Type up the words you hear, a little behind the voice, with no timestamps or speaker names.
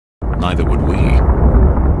neither would we.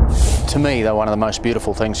 To me, they're one of the most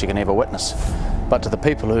beautiful things you can ever witness. But to the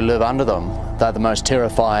people who live under them, they're the most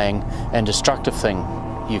terrifying and destructive thing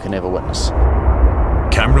you can ever witness.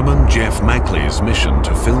 Cameraman Jeff Mackley's mission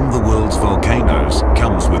to film the world's volcanoes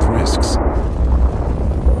comes with risks.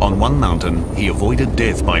 On one mountain, he avoided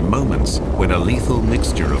death by moments when a lethal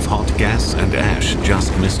mixture of hot gas and ash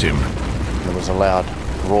just missed him. There was a loud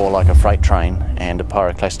roar like a freight train, and a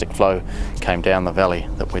pyroclastic flow came down the valley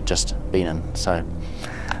that we'd just been in. So,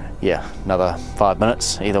 yeah, another 5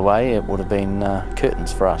 minutes either way, it would have been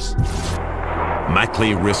curtains for us.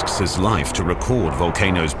 Mackley risks his life to record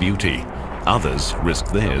volcanoes' beauty. Others risk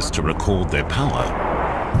theirs to record their power.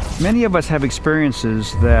 Many of us have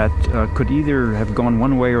experiences that could either have gone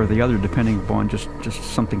one way or the other, depending upon just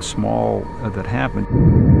something small that happened.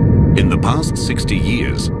 In the past 60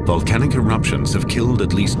 years, volcanic eruptions have killed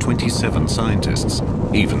at least 27 scientists.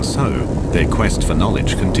 Even so, their quest for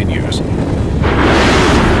knowledge continues.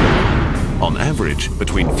 On average,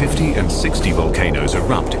 between 50 and 60 volcanoes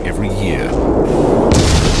erupt every year.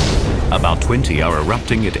 About 20 are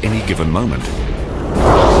erupting at any given moment.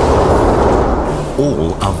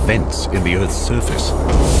 All are vents in the Earth's surface.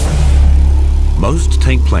 Most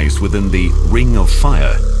take place within the Ring of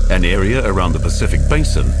Fire, an area around the Pacific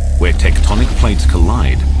Basin where tectonic plates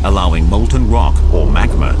collide, allowing molten rock or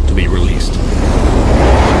magma to be released.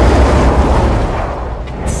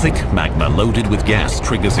 Thick magma loaded with gas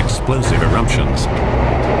triggers explosive eruptions.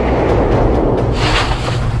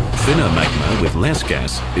 Thinner magma with less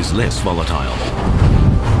gas is less volatile.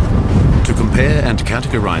 To compare and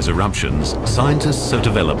categorize eruptions, scientists have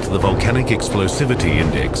developed the Volcanic Explosivity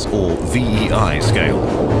Index, or VEI scale.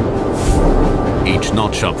 Each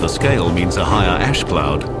notch up the scale means a higher ash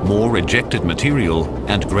cloud, more ejected material,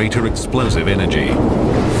 and greater explosive energy.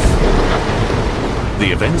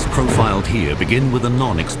 The events profiled here begin with a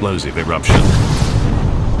non-explosive eruption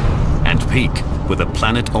and peak with a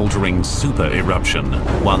planet-altering super eruption,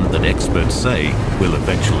 one that experts say will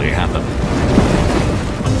eventually happen.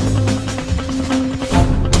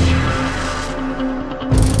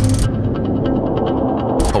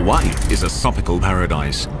 Hawaii is a tropical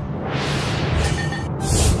paradise.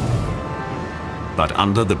 But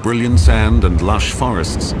under the brilliant sand and lush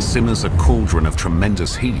forests simmers a cauldron of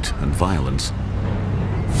tremendous heat and violence.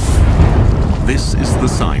 This is the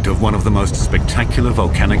site of one of the most spectacular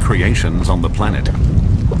volcanic creations on the planet.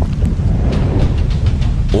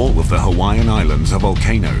 All of the Hawaiian Islands are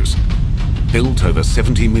volcanoes, built over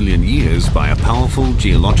 70 million years by a powerful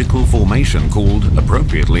geological formation called,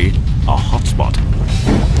 appropriately, a hotspot.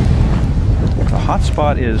 A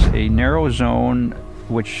hotspot is a narrow zone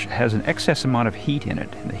which has an excess amount of heat in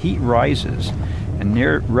it. The heat rises, and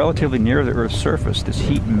relatively near the Earth's surface, this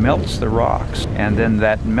heat melts the rocks, and then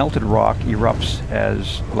that melted rock erupts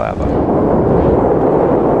as lava.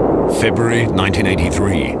 February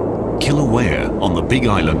 1983. Kilauea, on the Big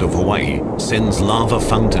Island of Hawaii, sends lava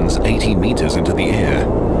fountains 80 meters into the air.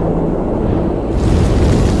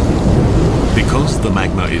 Because the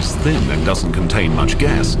magma is thin and doesn't contain much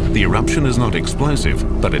gas, the eruption is not explosive,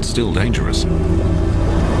 but it's still dangerous.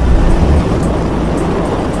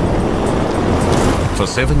 For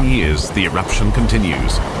 7 years, the eruption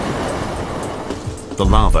continues. The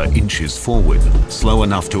lava inches forward, slow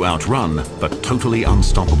enough to outrun, but totally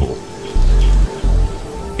unstoppable.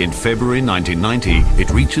 In February 1990, it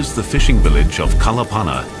reaches the fishing village of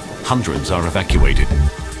Kalapana. Hundreds are evacuated.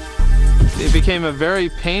 It became a very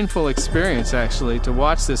painful experience, actually, to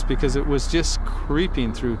watch this, because it was just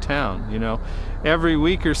creeping through town, you know. Every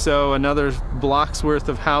week or so, another block's worth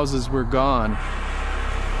of houses were gone.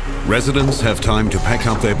 Residents have time to pack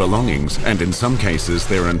up their belongings, and in some cases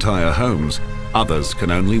their entire homes. Others can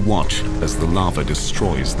only watch as the lava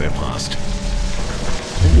destroys their past.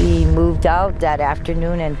 We moved out that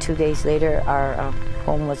afternoon, and 2 days later our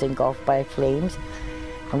home was engulfed by flames,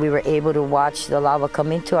 and we were able to watch the lava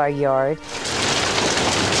come into our yard.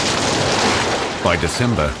 By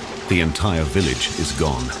December, the entire village is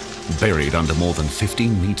gone, buried under more than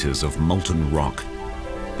 15 meters of molten rock.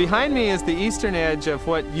 Behind me is the eastern edge of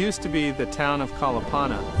what used to be the town of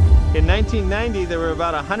Kalapana. In 1990, there were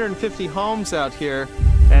about 150 homes out here,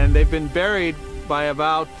 and they've been buried by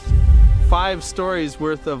about 5 stories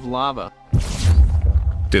worth of lava.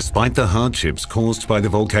 Despite the hardships caused by the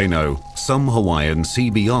volcano, some Hawaiians see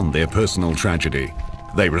beyond their personal tragedy.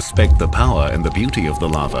 They respect the power and the beauty of the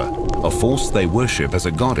lava, a force they worship as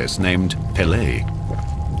a goddess named Pele.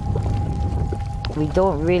 We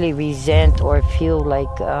don't really resent or feel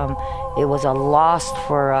like it was a loss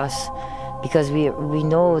for us, because we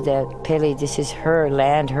know that Pele, this is her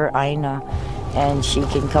land, her aina, and she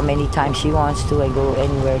can come anytime she wants to and go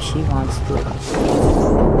anywhere she wants to.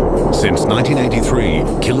 Since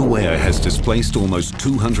 1983, Kilauea has displaced almost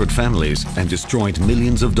 200 families and destroyed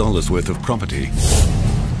millions of dollars worth of property.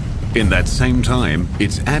 In that same time,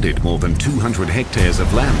 it's added more than 200 hectares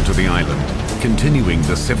of land to the island, continuing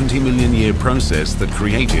the 70 million year process that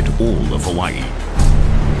created all of Hawaii.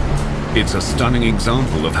 It's a stunning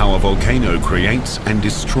example of how a volcano creates and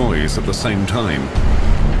destroys at the same time.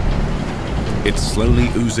 Its slowly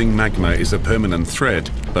oozing magma is a permanent threat,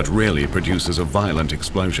 but rarely produces a violent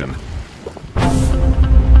explosion.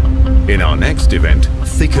 In our next event,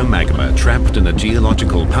 thicker magma trapped in a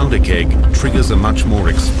geological powder keg triggers a much more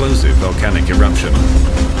explosive volcanic eruption.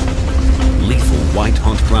 Lethal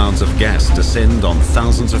white-hot clouds of gas descend on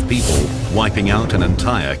thousands of people, wiping out an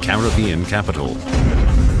entire Caribbean capital.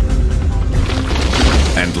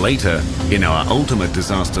 And later, in our ultimate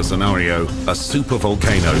disaster scenario, a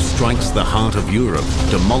supervolcano strikes the heart of Europe,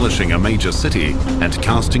 demolishing a major city and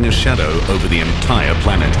casting a shadow over the entire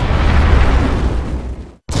planet.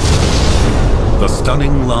 The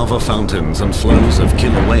stunning lava fountains and flows of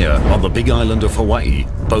Kilauea on the big island of Hawaii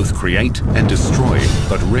both create and destroy,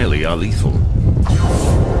 but rarely are lethal.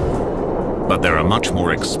 But there are much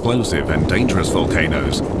more explosive and dangerous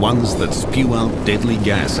volcanoes, ones that spew out deadly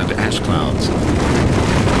gas and ash clouds.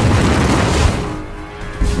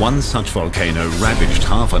 One such volcano ravaged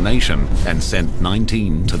half a nation and sent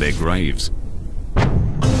 19 to their graves.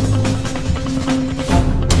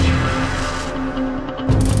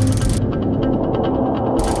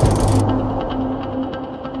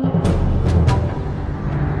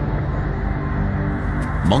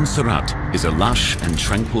 Montserrat is a lush and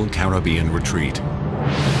tranquil Caribbean retreat.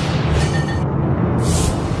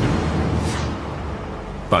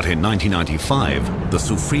 But in 1995, the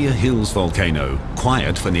Soufriere Hills volcano,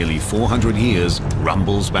 quiet for nearly 400 years,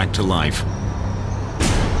 rumbles back to life.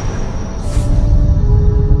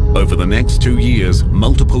 Over the next 2 years,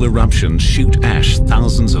 multiple eruptions shoot ash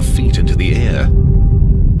thousands of feet into the air.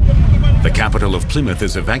 The capital of Plymouth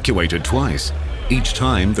is evacuated twice. Each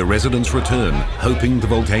time, the residents return, hoping the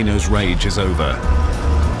volcano's rage is over.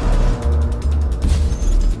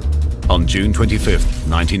 On June 25th,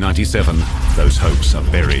 1997, those hopes are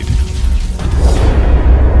buried.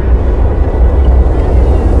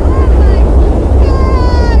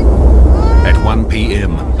 At 1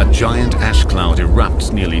 p.m., a giant ash cloud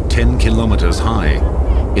erupts nearly 10 kilometers high.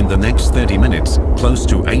 In the next 30 minutes, close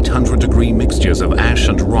to 800-degree mixtures of ash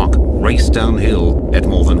and rock race downhill at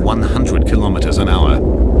more than 100 kilometers an hour.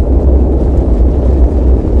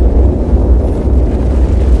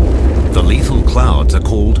 The lethal clouds are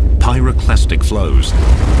called pyroclastic flows.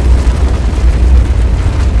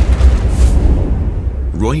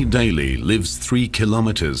 Roy Daly lives 3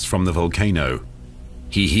 kilometers from the volcano.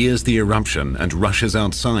 He hears the eruption and rushes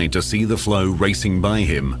outside to see the flow racing by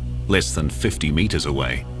him, less than 50 meters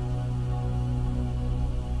away.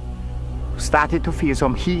 Started to feel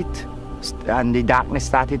some heat, and the darkness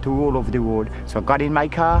started to roll over the road. So I got in my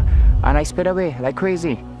car and I sped away like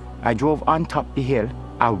crazy. I drove on top the hill,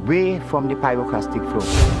 away from the pyroclastic flow.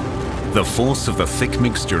 The force of the thick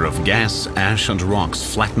mixture of gas, ash and rocks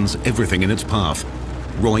flattens everything in its path.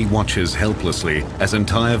 Roy watches helplessly as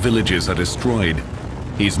entire villages are destroyed.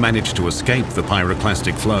 He's managed to escape the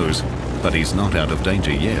pyroclastic flows, but he's not out of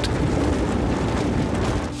danger yet.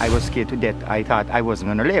 I was scared to death. I thought I wasn't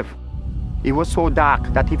gonna live. It was so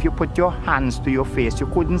dark that if you put your hands to your face, you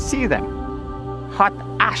couldn't see them. Hot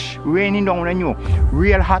ash raining down on you,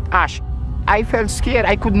 real hot ash. I felt scared.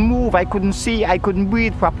 I couldn't move, I couldn't see, I couldn't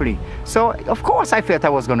breathe properly. So, of course, I felt I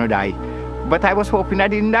was gonna die. But I was hoping I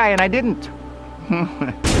didn't die, and I didn't.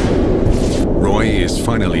 Roy is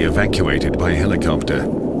finally evacuated by helicopter,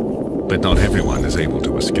 but not everyone is able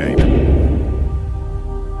to escape.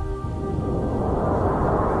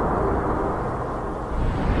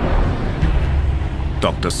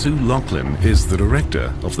 Dr. Sue Laughlin is the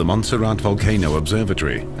director of the Montserrat Volcano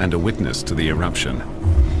Observatory and a witness to the eruption.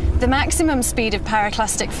 The maximum speed of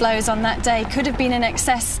pyroclastic flows on that day could have been in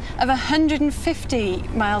excess of 150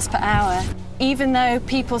 miles per hour. Even though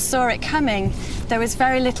people saw it coming, there was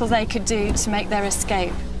very little they could do to make their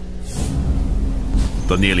escape.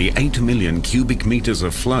 The nearly 8 million cubic meters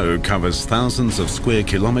of flow covers thousands of square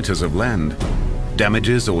kilometers of land,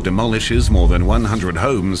 damages or demolishes more than 100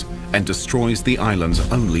 homes, and destroys the island's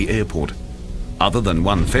only airport. Other than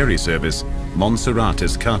one ferry service, Montserrat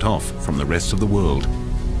is cut off from the rest of the world.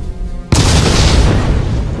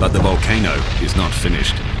 But the volcano is not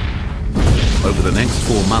finished. Over the next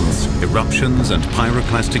 4 months, eruptions and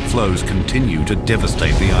pyroclastic flows continue to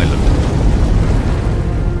devastate the island.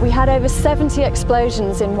 We had over 70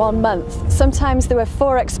 explosions in 1 month. Sometimes there were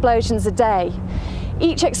 4 explosions a day.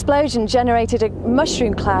 Each explosion generated a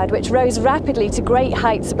mushroom cloud which rose rapidly to great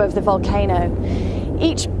heights above the volcano.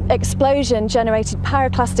 Each explosion generated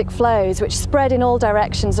pyroclastic flows which spread in all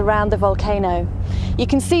directions around the volcano. You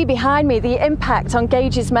can see behind me the impact on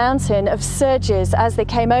Gage's Mountain of surges as they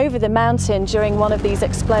came over the mountain during one of these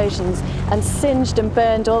explosions and singed and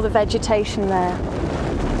burned all the vegetation there.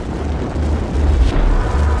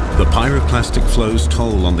 The pyroclastic flow's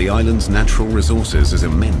toll on the island's natural resources is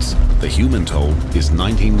immense. The human toll is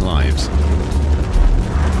 19 lives.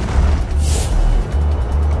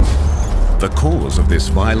 The cause of this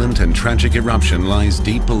violent and tragic eruption lies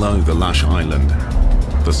deep below the lush island.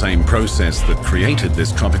 The same process that created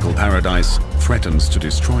this tropical paradise threatens to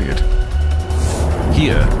destroy it.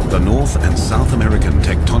 Here, the North and South American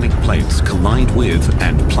tectonic plates collide with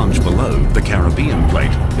and plunge below the Caribbean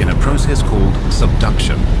plate in a process called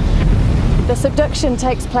subduction. The subduction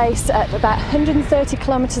takes place at about 130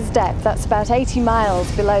 kilometers depth, that's about 80 miles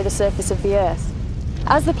below the surface of the Earth.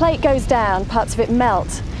 As the plate goes down, parts of it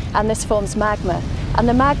melt, and this forms magma. And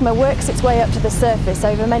the magma works its way up to the surface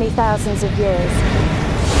over many thousands of years.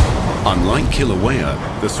 Unlike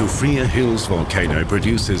Kilauea, the Soufriere Hills volcano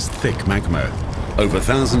produces thick magma. Over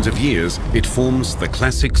thousands of years, it forms the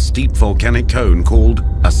classic steep volcanic cone called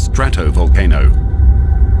a stratovolcano.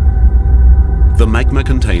 The magma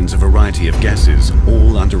contains a variety of gases,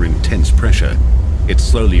 all under intense pressure. It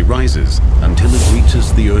slowly rises until it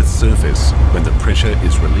reaches the Earth's surface when the pressure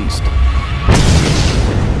is released.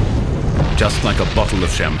 Just like a bottle of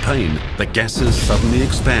champagne, the gases suddenly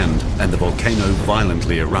expand and the volcano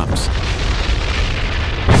violently erupts.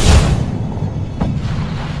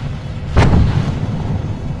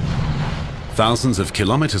 Thousands of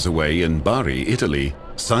kilometers away in Bari, Italy,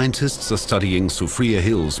 scientists are studying Soufriere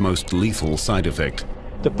Hill's most lethal side effect.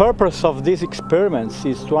 The purpose of these experiments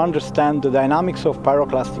is to understand the dynamics of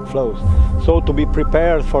pyroclastic flows, so to be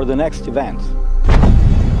prepared for the next events.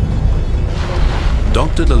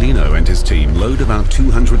 Dr. Delino and his team load about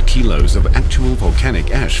 200 kilos of actual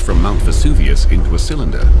volcanic ash from Mount Vesuvius into a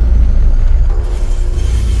cylinder.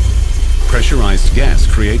 Pressurized gas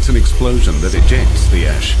creates an explosion that ejects the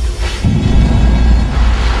ash.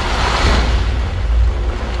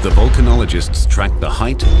 The volcanologists track the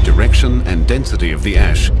height, direction and density of the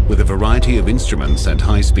ash with a variety of instruments and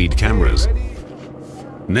high-speed cameras.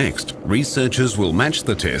 Next, researchers will match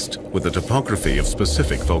the test with the topography of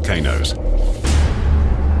specific volcanoes.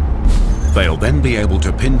 They'll then be able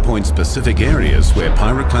to pinpoint specific areas where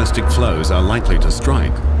pyroclastic flows are likely to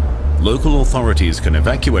strike. Local authorities can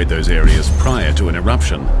evacuate those areas prior to an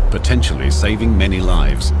eruption, potentially saving many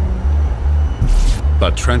lives.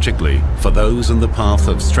 But tragically, for those in the path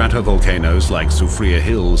of stratovolcanoes like Soufriere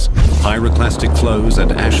Hills, pyroclastic flows and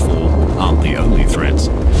ashfall aren't the only threats.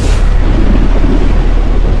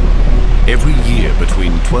 Every year,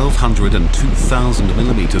 between 1,200 and 2,000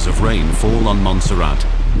 millimeters of rain fall on Montserrat.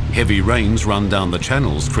 Heavy rains run down the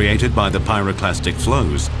channels created by the pyroclastic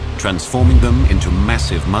flows, transforming them into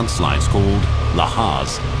massive mudslides called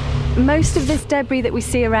lahars. Most of this debris that we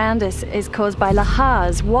see around us is caused by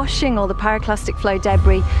lahars, washing all the pyroclastic flow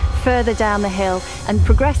debris further down the hill and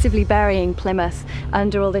progressively burying Plymouth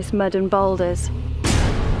under all this mud and boulders.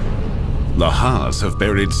 Lahars have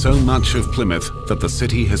buried so much of Plymouth that the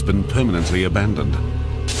city has been permanently abandoned.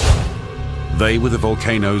 They were the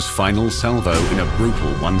volcano's final salvo in a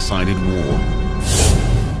brutal one-sided war.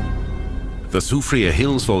 The Soufriere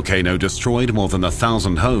Hills volcano destroyed more than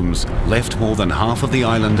 1,000 homes, left more than half of the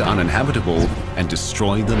island uninhabitable, and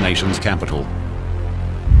destroyed the nation's capital.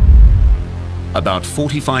 About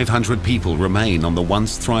 4,500 people remain on the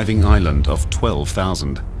once thriving island of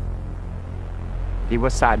 12,000. It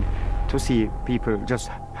was sad to see people just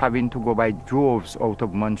having to go by droves out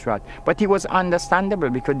of Montserrat. But it was understandable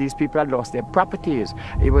because these people had lost their properties.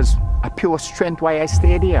 It was a pure strength why I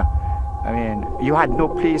stayed here. I mean, you had no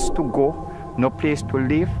place to go, no place to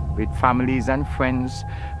live, with families and friends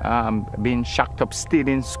being shacked up still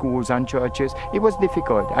in schools and churches. It was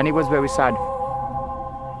difficult and it was very sad.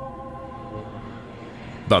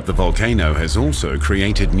 But the volcano has also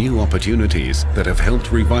created new opportunities that have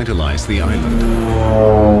helped revitalize the island.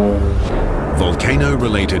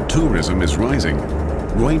 Volcano-related tourism is rising.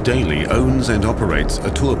 Roy Daly owns and operates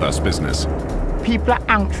a tour bus business. People are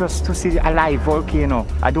anxious to see a live volcano.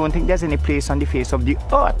 I don't think there's any place on the face of the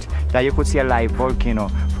earth that you could see a live volcano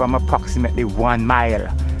from approximately 1 mile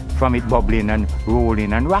from it bubbling and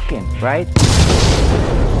rolling and rocking, right?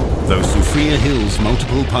 Though Soufriere Hill's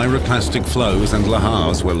multiple pyroclastic flows and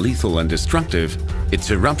lahars were lethal and destructive, its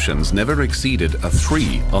eruptions never exceeded a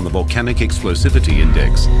 3 on the Volcanic Explosivity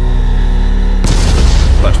Index.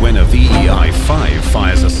 But when a VEI-5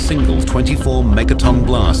 fires a single 24 megaton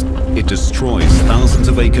blast, it destroys thousands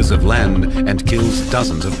of acres of land and kills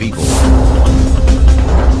dozens of people.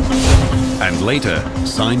 And later,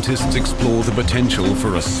 scientists explore the potential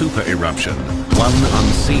for a super eruption, one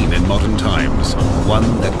unseen in modern times,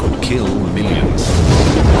 one that could kill millions.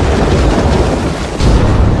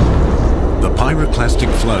 The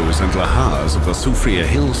pyroclastic flows and lahars of the Soufriere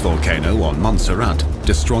Hills volcano on Montserrat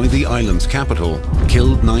destroyed the island's capital,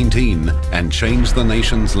 killed 19, and changed the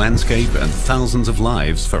nation's landscape and thousands of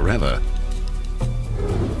lives forever.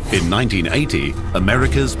 In 1980,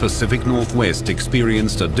 America's Pacific Northwest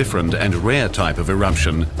experienced a different and rare type of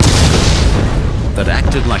eruption that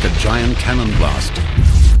acted like a giant cannon blast,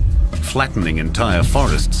 flattening entire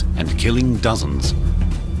forests and killing dozens.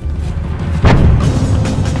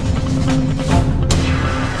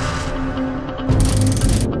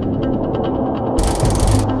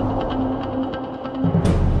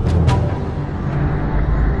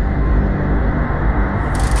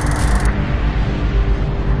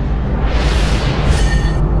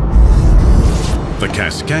 The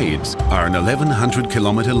Cascades are an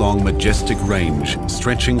 1,100-kilometer-long majestic range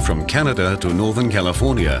stretching from Canada to Northern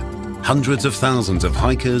California. Hundreds of thousands of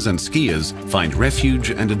hikers and skiers find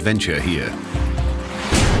refuge and adventure here.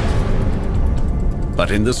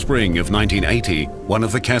 But in the spring of 1980, one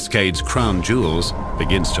of the Cascades' crown jewels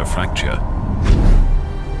begins to fracture.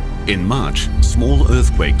 In March, small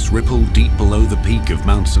earthquakes ripple deep below the peak of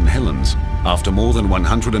Mount St. Helens. After more than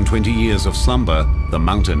 120 years of slumber, the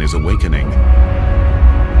mountain is awakening.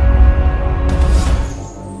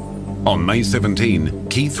 On May 17,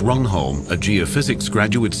 Keith Ronholm, a geophysics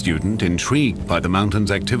graduate student intrigued by the mountain's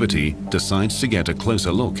activity, decides to get a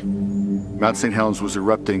closer look. Mount St. Helens was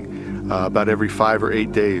erupting about every 5 or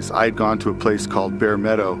 8 days. I had gone to a place called Bear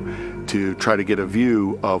Meadow to try to get a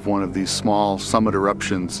view of one of these small summit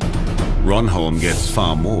eruptions. Ronholm gets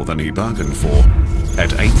far more than he bargained for. At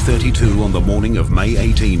 8:32 on the morning of May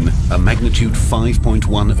 18, a magnitude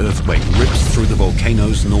 5.1 earthquake rips through the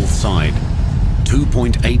volcano's north side.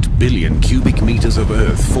 2.8 billion cubic meters of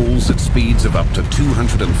earth falls at speeds of up to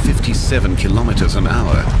 257 kilometers an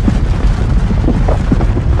hour.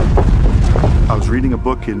 I was reading a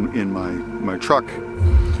book in my truck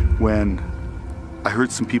when I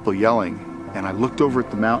heard some people yelling, and I looked over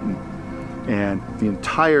at the mountain, and the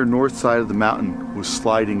entire north side of the mountain was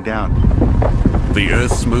sliding down. The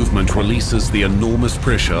Earth's movement releases the enormous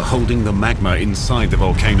pressure holding the magma inside the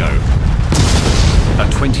volcano. A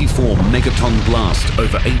 24 megaton blast,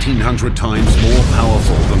 over 1,800 times more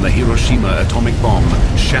powerful than the Hiroshima atomic bomb,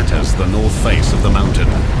 shatters the north face of the mountain.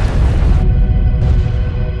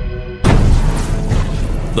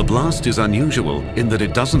 The blast is unusual in that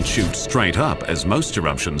it doesn't shoot straight up as most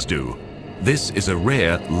eruptions do. This is a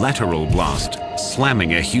rare lateral blast,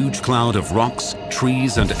 slamming a huge cloud of rocks,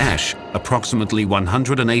 trees and ash approximately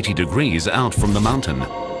 180 degrees out from the mountain.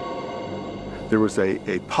 There was a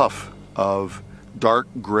puff of dark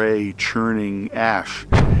gray churning ash,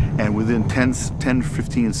 and within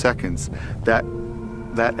 10-15 seconds that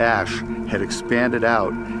ash had expanded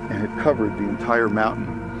out and had covered the entire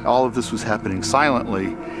mountain. All of this was happening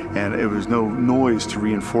silently, and there was no noise to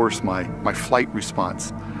reinforce my flight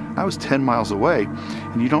response. I was 10 miles away,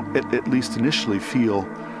 and you don't at least initially feel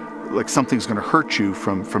like something's going to hurt you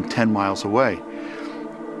from 10 miles away.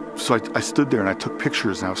 So I stood there and I took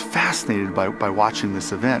pictures, and I was fascinated by watching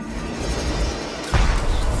this event.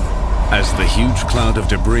 As the huge cloud of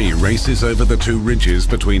debris races over the two ridges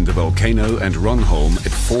between the volcano and Ronholm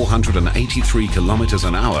at 483 kilometers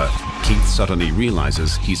an hour, Keith suddenly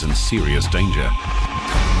realizes he's in serious danger.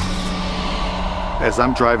 As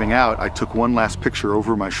I'm driving out, I took one last picture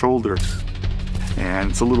over my shoulder,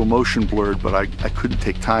 and it's a little motion blurred, but I couldn't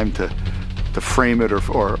take time to frame it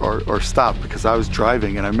or stop because I was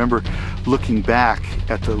driving, and I remember looking back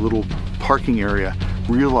at the little parking area,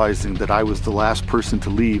 realizing that I was the last person to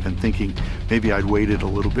leave and thinking maybe I'd waited a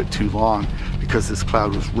little bit too long because this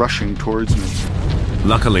cloud was rushing towards me.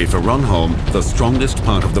 Luckily for Ronholm, the strongest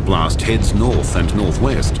part of the blast heads north and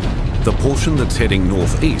northwest. The portion that's heading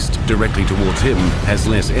northeast, directly towards him, has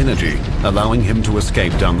less energy, allowing him to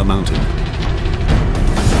escape down the mountain.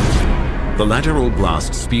 The lateral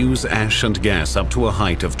blast spews ash and gas up to a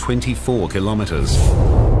height of 24 kilometers.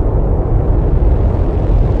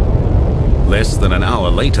 Less than an hour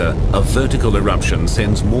later, a vertical eruption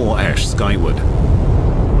sends more ash skyward.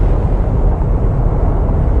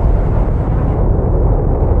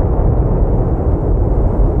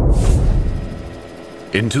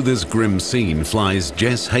 Into this grim scene flies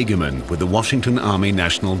Jess Hageman with the Washington Army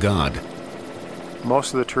National Guard.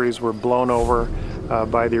 Most of the trees were blown over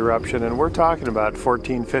by the eruption, and we're talking about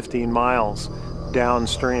 14, 15 miles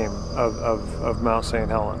downstream of Mount St.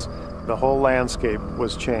 Helens. The whole landscape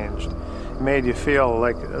was changed. It made you feel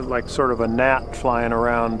like sort of a gnat flying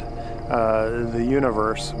around the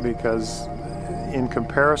universe, because in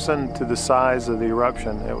comparison to the size of the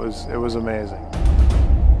eruption, it was amazing.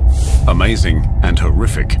 Amazing and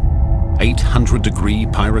horrific. 800-degree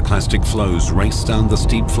pyroclastic flows race down the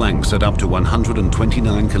steep flanks at up to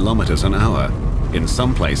 129 kilometers an hour. In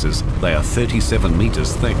some places, they are 37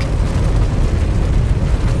 meters thick.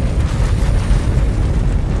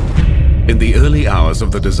 In the early hours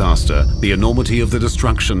of the disaster, the enormity of the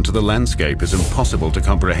destruction to the landscape is impossible to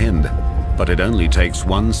comprehend. But it only takes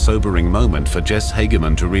one sobering moment for Jess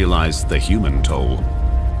Hageman to realize the human toll.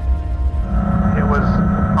 It was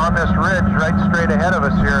on this ridge right straight ahead of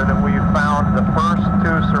us here that we found the first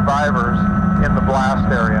 2 survivors in the blast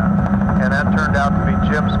area. And that turned out to be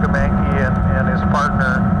Jim Skamanki and his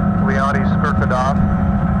partner, Leonti Skirkadov.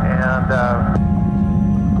 And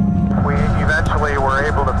we eventually were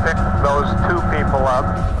able to pick those 2 people up.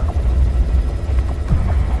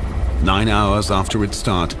 9 hours after its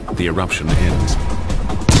start, the eruption ends.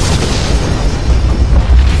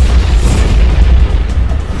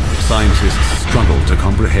 Scientists struggle to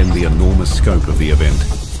comprehend the enormous scope of the event.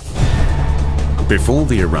 Before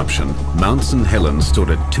the eruption, Mount St. Helens stood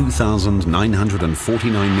at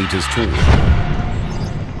 2,949 meters tall.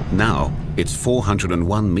 Now, it's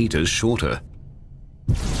 401 meters shorter.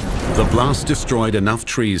 The blast destroyed enough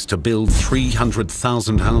trees to build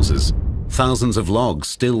 300,000 houses. Thousands of logs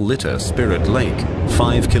still litter Spirit Lake,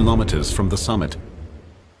 5 kilometers from the summit.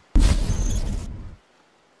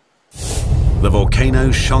 The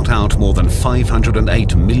volcano shot out more than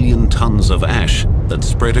 508 million tons of ash that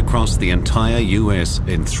spread across the entire US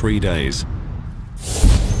in 3 days.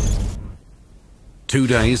 2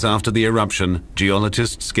 days after the eruption,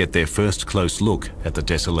 geologists get their first close look at the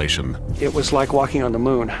desolation. It was like walking on the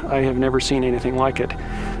moon. I have never seen anything like it.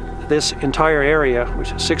 This entire area,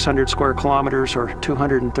 which is 600 square kilometers or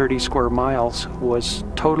 230 square miles, was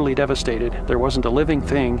totally devastated. There wasn't a living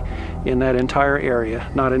thing in that entire area,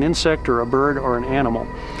 not an insect or a bird or an animal.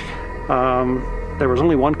 There was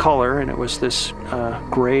only one color, and it was this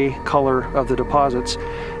gray color of the deposits.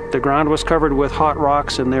 The ground was covered with hot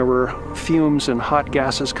rocks, and there were fumes and hot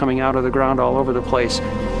gases coming out of the ground all over the place.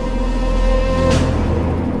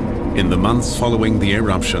 In the months following the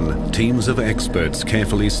eruption, teams of experts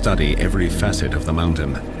carefully study every facet of the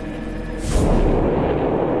mountain.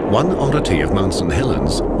 One oddity of Mount St.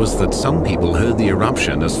 Helens was that some people heard the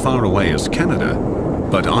eruption as far away as Canada,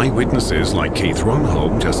 but eyewitnesses like Keith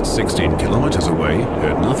Ronholm, just 16 kilometers away,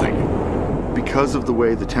 heard nothing. Because of the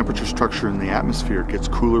way the temperature structure in the atmosphere gets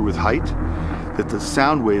cooler with height, that the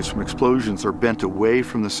sound waves from explosions are bent away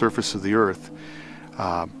from the surface of the Earth.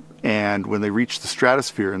 And when they reach the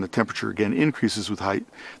stratosphere and the temperature again increases with height,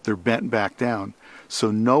 they're bent back down.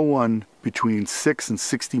 So no one between 6 and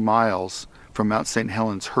 60 miles from Mount St.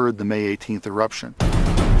 Helens heard the May 18th eruption.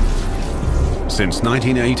 Since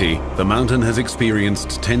 1980, the mountain has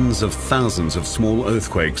experienced tens of thousands of small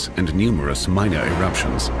earthquakes and numerous minor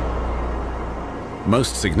eruptions.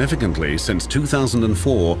 Most significantly, since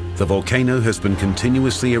 2004, the volcano has been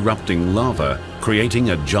continuously erupting lava,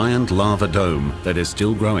 creating a giant lava dome that is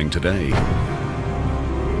still growing today.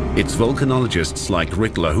 It's volcanologists like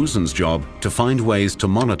Rick Lahusen's job to find ways to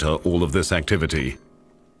monitor all of this activity.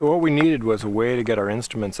 What we needed was a way to get our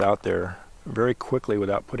instruments out there very quickly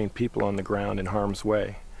without putting people on the ground in harm's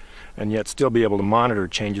way, and yet still be able to monitor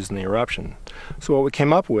changes in the eruption. So what we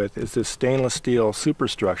came up with is this stainless steel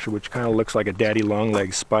superstructure, which kind of looks like a daddy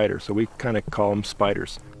long-legged spider, so we kind of call them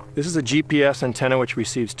spiders. This is a GPS antenna which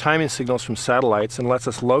receives timing signals from satellites and lets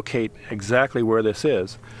us locate exactly where this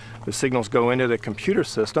is. The signals go into the computer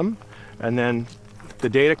system, and then the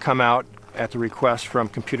data come out at the request from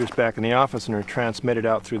computers back in the office and are transmitted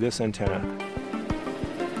out through this antenna.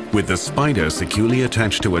 With the spider securely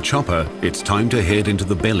attached to a chopper, it's time to head into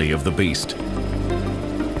the belly of the beast.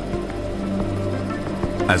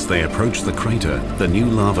 As they approach the crater, the new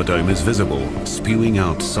lava dome is visible, spewing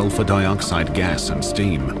out sulfur dioxide gas and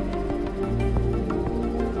steam.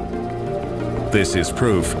 This is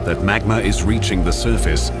proof that magma is reaching the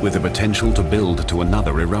surface with the potential to build to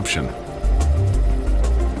another eruption.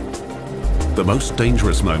 The most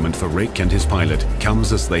dangerous moment for Rick and his pilot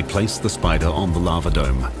comes as they place the spider on the lava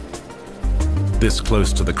dome. This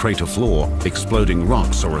close to the crater floor, exploding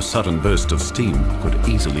rocks or a sudden burst of steam could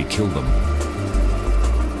easily kill them.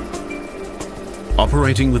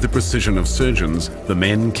 Operating with the precision of surgeons, the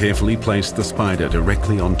men carefully placed the spider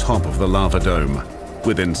directly on top of the lava dome.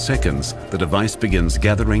 Within seconds, the device begins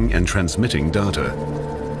gathering and transmitting data.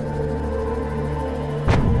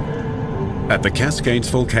 At the Cascades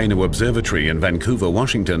Volcano Observatory in Vancouver,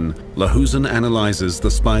 Washington, Lahusen analyzes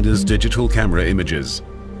the spider's digital camera images.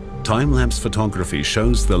 Time-lapse photography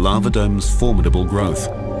shows the lava dome's formidable growth.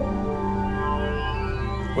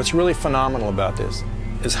 What's really phenomenal about this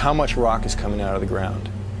is how much rock is coming out of the ground.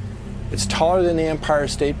 It's taller than the Empire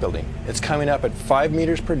State Building. It's coming up at 5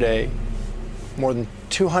 meters per day, more than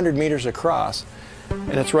 200 meters across,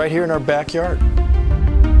 and it's right here in our backyard.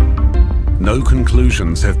 No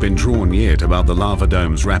conclusions have been drawn yet about the lava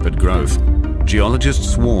dome's rapid growth.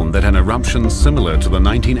 Geologists warn that an eruption similar to the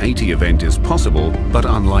 1980 event is possible, but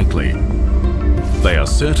unlikely. They are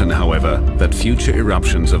certain, however, that future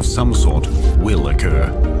eruptions of some sort will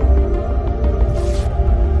occur.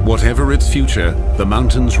 Whatever its future, the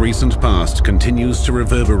mountain's recent past continues to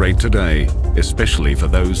reverberate today, especially for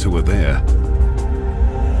those who were there.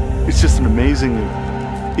 It's just an amazing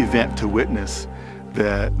event to witness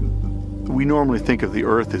that we normally think of the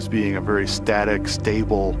Earth as being a very static,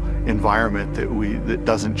 stable environment that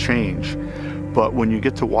doesn't change. But when you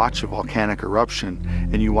get to watch a volcanic eruption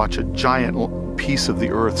and you watch a giant piece of the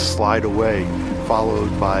Earth slide away,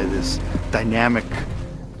 followed by this dynamic,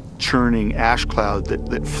 churning ash cloud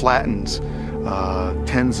that flattens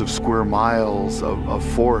tens of square miles of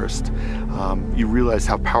forest, you realize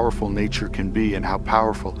how powerful nature can be and how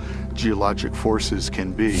powerful geologic forces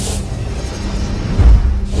can be.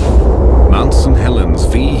 Mount St. Helens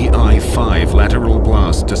VEI-5 lateral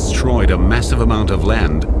blast destroyed a massive amount of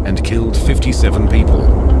land and killed 57 people.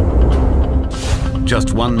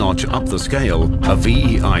 Just one notch up the scale, a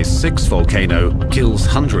VEI-6 volcano kills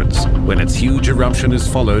hundreds when its huge eruption is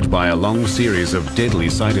followed by a long series of deadly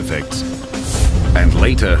side effects. And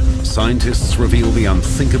later, scientists reveal the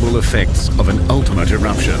unthinkable effects of an ultimate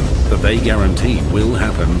eruption that they guarantee will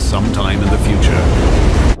happen sometime in the future.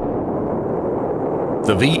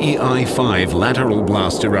 The VEI-5 lateral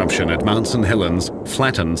blast eruption at Mount St. Helens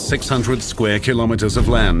flattened 600 square kilometers of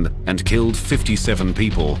land and killed 57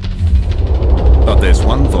 people. But there's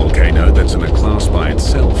one volcano that's in a class by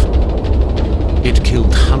itself. It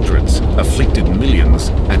killed hundreds, afflicted millions,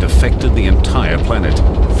 and affected the entire planet.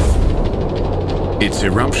 Its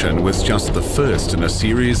eruption was just the first in a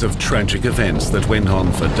series of tragic events that went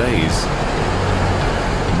on for days,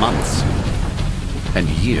 months, and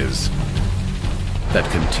years that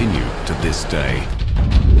continue to this day.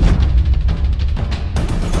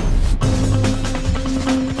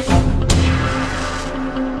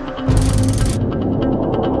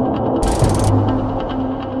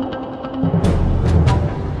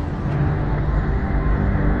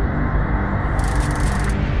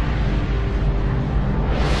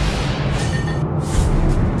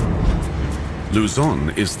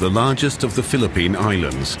 Luzon is the largest of the Philippine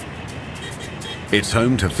Islands. It's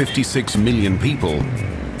home to 56 million people,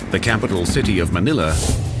 the capital city of Manila,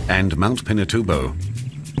 and Mount Pinatubo.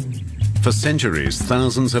 For centuries,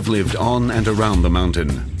 thousands have lived on and around the mountain.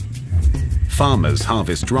 Farmers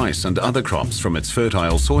harvest rice and other crops from its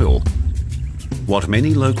fertile soil. What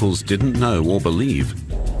many locals didn't know or believe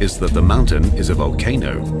is that the mountain is a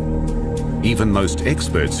volcano. Even most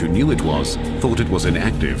experts who knew it was thought it was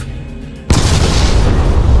inactive.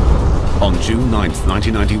 On June 9,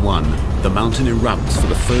 1991, the mountain erupts for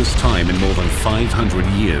the first time in more than 500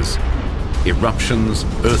 years. Eruptions,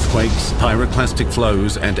 earthquakes, pyroclastic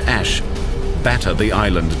flows, and ash batter the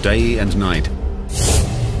island day and night.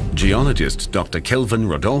 Geologist Dr. Kelvin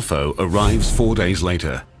Rodolfo arrives 4 days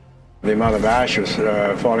later. The amount of ash was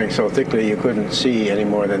falling so thickly you couldn't see any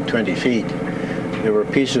more than 20 feet. There were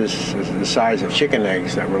pieces the size of chicken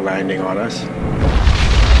eggs that were landing on us.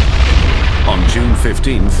 On June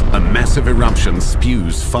 15th, a massive eruption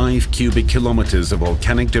spews 5 cubic kilometers of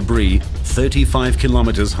volcanic debris 35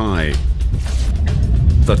 kilometers high.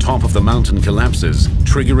 The top of the mountain collapses,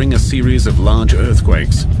 triggering a series of large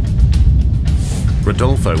earthquakes.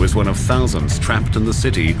 Rodolfo is one of thousands trapped in the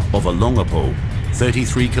city of Olongapo,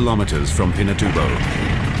 33 kilometers from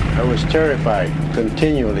Pinatubo. I was terrified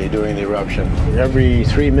continually during the eruption. Every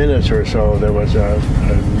 3 minutes or so there was a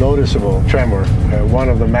noticeable tremor, one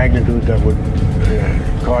of the magnitude that would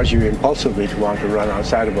cause you impulsively to want to run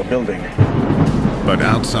outside of a building. But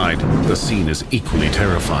outside, the scene is equally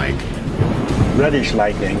terrifying. Reddish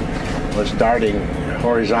lightning was darting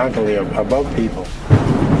horizontally above people.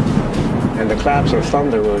 And the claps of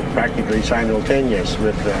thunder were practically simultaneous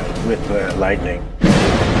with the lightning.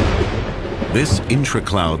 This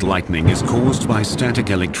intra-cloud lightning is caused by static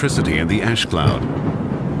electricity in the ash cloud.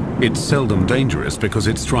 It's seldom dangerous because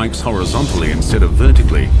it strikes horizontally instead of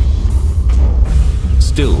vertically.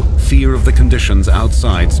 Still, fear of the conditions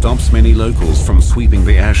outside stops many locals from sweeping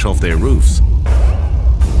the ash off their roofs,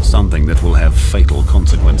 something that will have fatal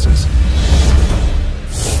consequences.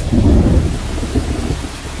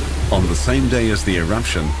 On the same day as the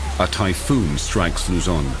eruption, a typhoon strikes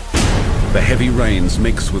Luzon. The heavy rains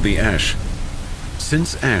mix with the ash.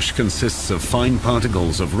 Since ash consists of fine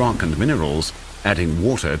particles of rock and minerals, adding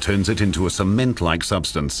water turns it into a cement-like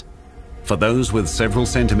substance. For those with several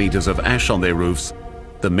centimeters of ash on their roofs,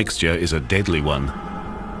 the mixture is a deadly one.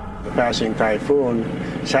 The passing typhoon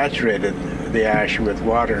saturated the ash with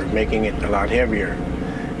water, making it a lot heavier,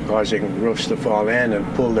 causing roofs to fall in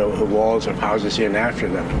and pull the walls of houses in after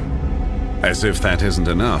them. As if that isn't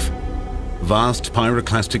enough, vast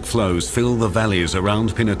pyroclastic flows fill the valleys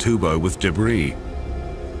around Pinatubo with debris.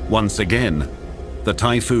 Once again, the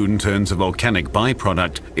typhoon turns a volcanic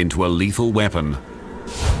byproduct into a lethal weapon: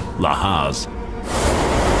 lahars.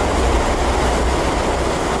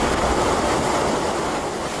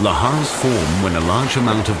 Lahars form when a large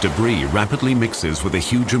amount of debris rapidly mixes with a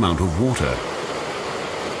huge amount of water.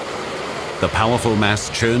 The powerful mass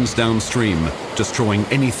churns downstream, destroying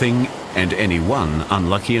anything and anyone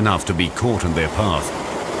unlucky enough to be caught in their path.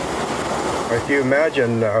 If you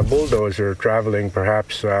imagine a bulldozer traveling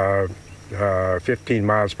perhaps 15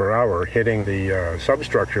 miles per hour hitting the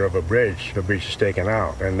substructure of a bridge, the bridge is taken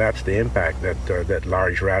out, and that's the impact that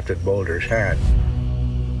large rafted boulders had.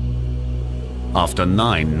 After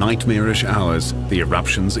 9 nightmarish hours, the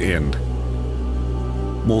eruptions end.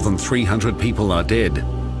 More than 300 people are dead,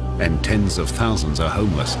 and tens of thousands are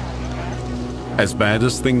homeless. As bad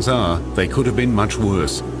as things are, they could have been much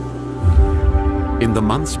worse. In the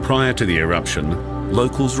months prior to the eruption,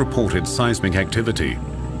 locals reported seismic activity.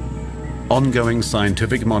 Ongoing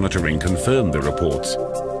scientific monitoring confirmed the reports.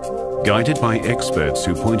 Guided by experts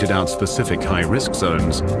who pointed out specific high-risk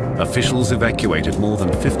zones, officials evacuated more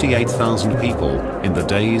than 58,000 people in the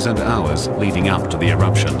days and hours leading up to the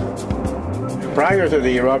eruption. Prior to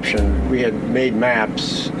the eruption, we had made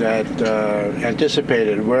maps that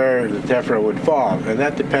anticipated where the tephra would fall, and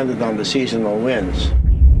that depended on the seasonal winds.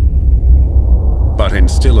 But in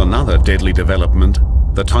still another deadly development,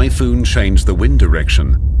 the typhoon changed the wind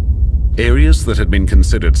direction. Areas that had been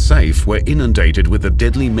considered safe were inundated with a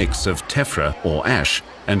deadly mix of tephra, or ash,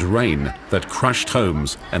 and rain that crushed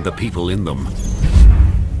homes and the people in them.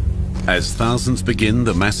 As thousands begin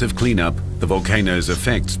the massive cleanup, the volcano's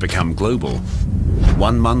effects become global.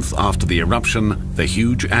 1 month after the eruption, the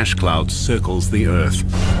huge ash cloud circles the Earth.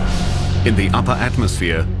 In the upper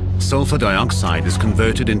atmosphere, sulfur dioxide is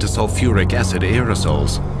converted into sulfuric acid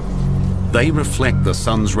aerosols. They reflect the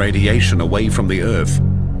sun's radiation away from the Earth,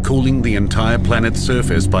 cooling the entire planet's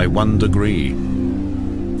surface by 1 degree.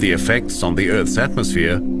 The effects on the Earth's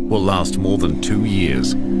atmosphere will last more than 2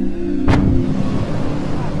 years.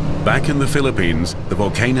 Back in the Philippines, the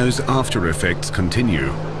volcano's after effects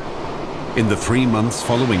continue. In the 3 months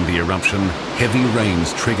following the eruption, heavy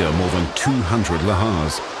rains trigger more than 200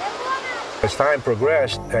 lahars. As time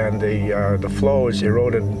progressed and the flows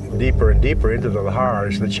eroded deeper and deeper into the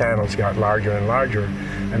lahars, the channels got larger and larger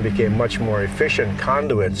and became much more efficient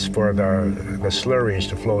conduits for the slurries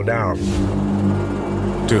to flow down.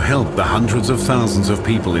 To help the hundreds of thousands of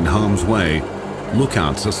people in harm's way,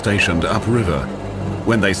 lookouts are stationed upriver.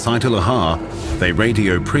 When they sight a lahar, they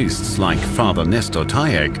radio priests like Father Nestor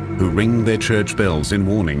Tayeg, who ring their church bells in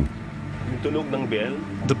warning.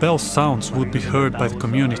 The bell sounds would be heard by the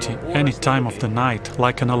community any time of the night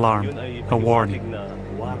like an alarm, a warning.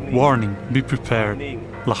 Warning, be prepared,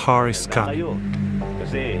 lahar is coming.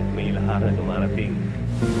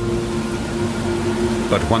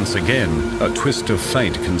 But once again, a twist of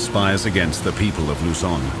fate conspires against the people of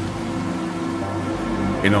Luzon.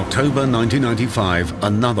 In October 1995,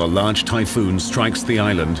 another large typhoon strikes the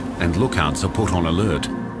island and lookouts are put on alert.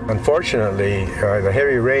 Unfortunately, the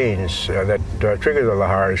heavy rains that triggered the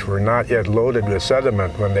lahars were not yet loaded with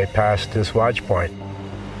sediment when they passed this watch point.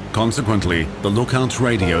 Consequently, the lookouts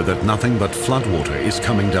radio that nothing but floodwater is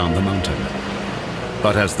coming down the mountain.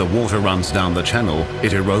 But as the water runs down the channel,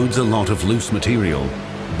 it erodes a lot of loose material,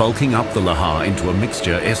 bulking up the lahar into a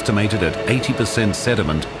mixture estimated at 80%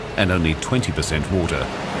 sediment and only 20% water.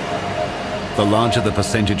 The larger the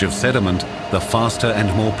percentage of sediment, the faster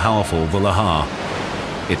and more powerful the lahar.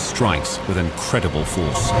 It strikes with incredible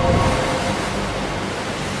force.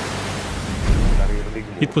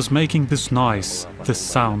 It was making this noise, this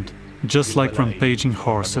sound, just like rampaging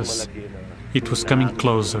horses. It was coming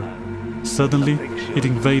closer. Suddenly, it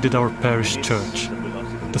invaded our parish church.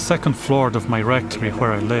 The second floor of my rectory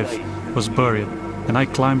where I live was buried, and I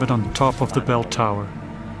climbed on top of the bell tower.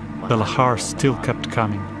 The lahar still kept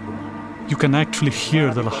coming. You can actually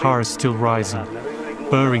hear the lahar still rising,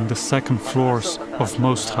 burying the second floors of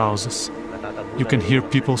most houses. You can hear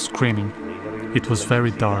people screaming. It was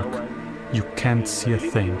very dark. You can't see a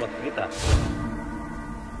thing.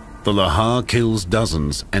 The lahar kills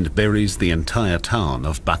dozens and buries the entire town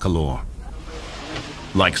of Bacolor.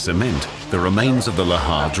 Like cement, the remains of the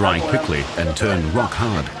lahar dry quickly and turn rock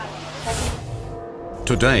hard.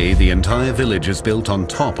 Today, the entire village is built on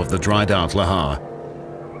top of the dried-out lahar.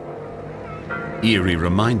 Eerie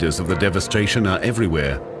reminders of the devastation are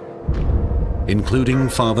everywhere, including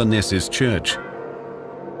Father Ness's church,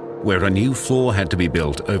 where a new floor had to be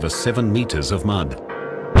built over 7 meters of mud.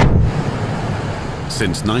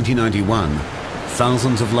 Since 1991,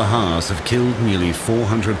 thousands of lahars have killed nearly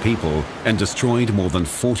 400 people and destroyed more than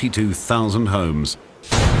 42,000 homes.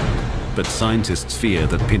 But scientists fear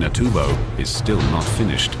that Pinatubo is still not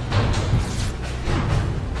finished.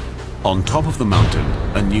 On top of the mountain,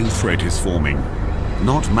 a new threat is forming.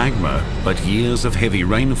 Not magma, but years of heavy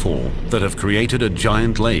rainfall that have created a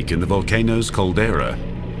giant lake in the volcano's caldera.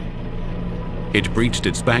 It breached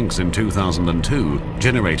its banks in 2002,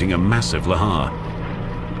 generating a massive lahar.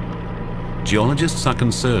 Geologists are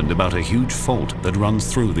concerned about a huge fault that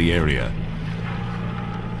runs through the area.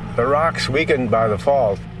 The rocks weakened by the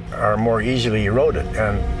fault are more easily eroded,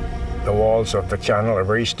 and the walls of the channel are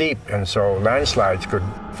very steep, and so landslides could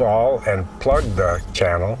fall and plug the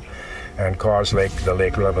channel and cause the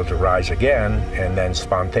lake level to rise again and then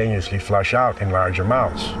spontaneously flush out in large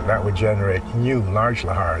amounts. That would generate new large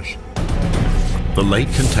lahars. The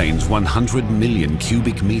lake contains 100 million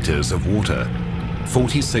cubic meters of water.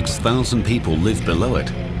 46,000 people live below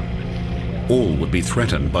it. All would be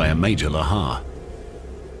threatened by a major lahar.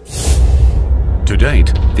 To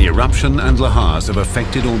date, the eruption and lahars have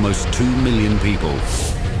affected almost 2 million people.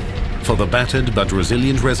 For the battered but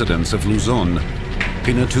resilient residents of Luzon,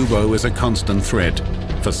 Pinatubo is a constant threat.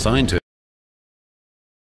 For scientists,